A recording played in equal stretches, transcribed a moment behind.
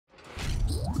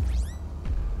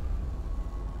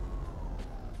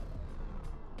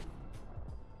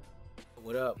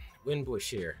What up? WINBUSH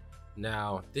here.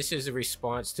 Now, this is a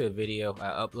response to a video I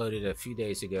uploaded a few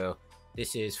days ago.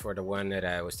 This is for the one that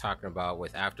I was talking about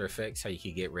with After Effects, how you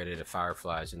can get rid of the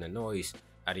fireflies and the noise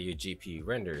out of your GPU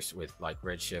renders with like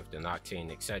Redshift and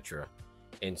Octane, etc.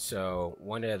 And so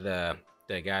one of the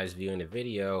guys viewing the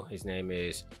video, his name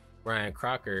is Ryan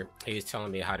Crocker. He was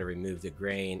telling me how to remove the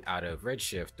grain out of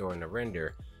Redshift during the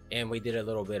render. And we did a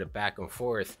little bit of back and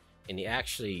forth. And he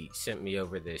actually sent me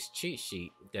over this cheat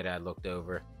sheet that I looked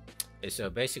over. And so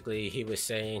basically he was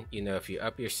saying, you know, if you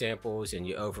up your samples and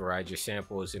you override your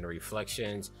samples and the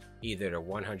reflections, either the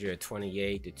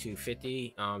 128 to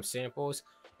 250 samples,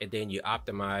 and then you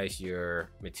optimize your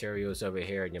materials over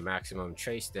here and your maximum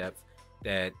trace depth,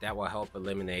 that will help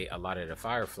eliminate a lot of the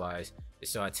fireflies. And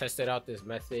so I tested out this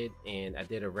method and I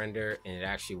did a render and it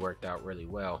actually worked out really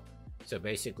well. So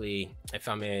basically, if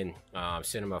I'm in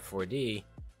Cinema 4D,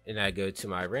 and I go to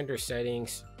my render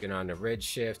settings, get on the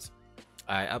Redshift,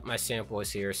 I up my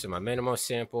samples here. So my minimum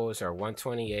samples are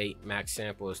 128, max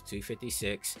samples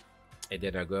 256, and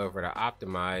then I go over to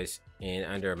optimize, and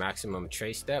under maximum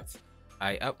trace depth,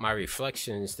 I up my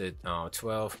reflections to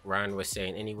 12. Ryan was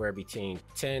saying anywhere between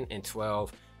 10 and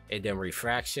 12, and then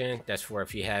refraction, that's for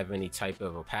if you have any type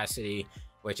of opacity,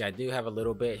 which I do have a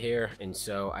little bit here, and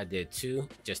so I did 2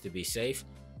 just to be safe.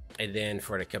 And then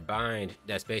for the combined,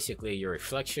 that's basically your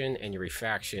reflection and your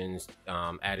refractions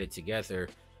added together,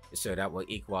 so that will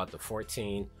equal out to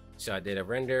 14. So I did a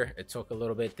render, it took a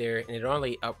little bit there, and it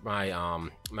only upped my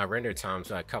my render times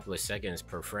by a couple of seconds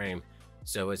per frame.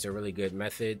 So it's a really good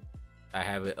method. I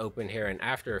have it open here in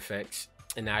After Effects,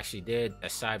 and I actually did a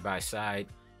side-by-side.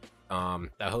 I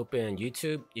hope in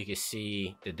YouTube you can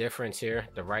see the difference here.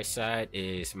 The right side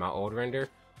is my old render,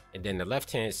 and then the left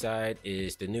hand side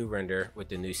is the new render with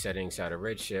the new settings out of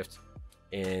Redshift.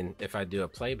 And if I do a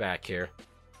playback here,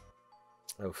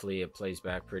 hopefully it plays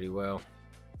back pretty well,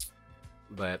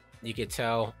 but you can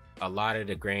tell a lot of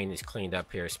the grain is cleaned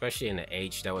up here, especially in the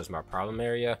H. That was my problem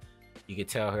area. You can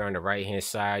tell here on the right hand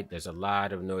side there's a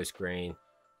lot of noise grain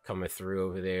coming through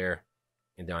over there,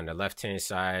 and then on the left hand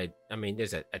side, I mean,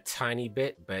 there's a tiny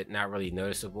bit, but not really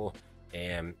noticeable.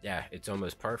 And yeah, it's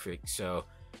almost perfect. So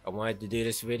I wanted to do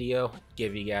this video,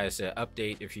 give you guys an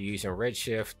update. If you're using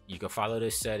Redshift, you can follow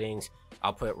those settings.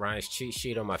 I'll put Ryan's cheat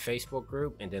sheet on my Facebook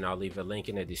group, and then I'll leave a link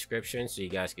in the description so you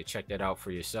guys can check that out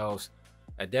for yourselves.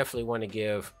 I definitely want to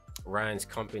give Ryan's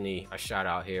company a shout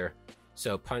out here.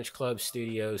 So Punch Club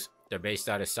Studios, they're based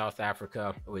out of South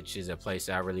Africa, which is a place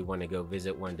I really want to go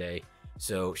visit one day.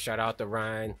 So shout out to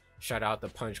Ryan, shout out to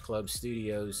Punch Club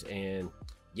Studios. And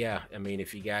yeah, I mean,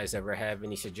 if you guys ever have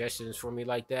any suggestions for me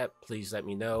like that, please let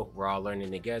me know. We're all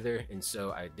learning together, and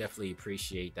so I definitely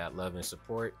appreciate that love and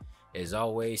support. As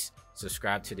always,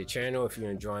 subscribe to the channel if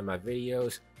you're enjoying my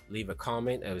videos. Leave a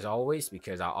comment as always,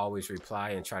 because I'll always reply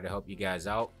and try to help you guys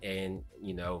out, and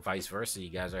you know, vice versa, you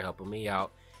guys are helping me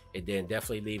out. And then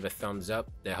definitely leave a thumbs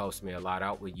up, that helps me a lot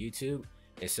out with YouTube.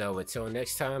 And so until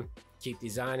next time, keep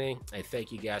designing, and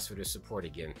thank you guys for the support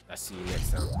again. I'll see you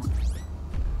next time.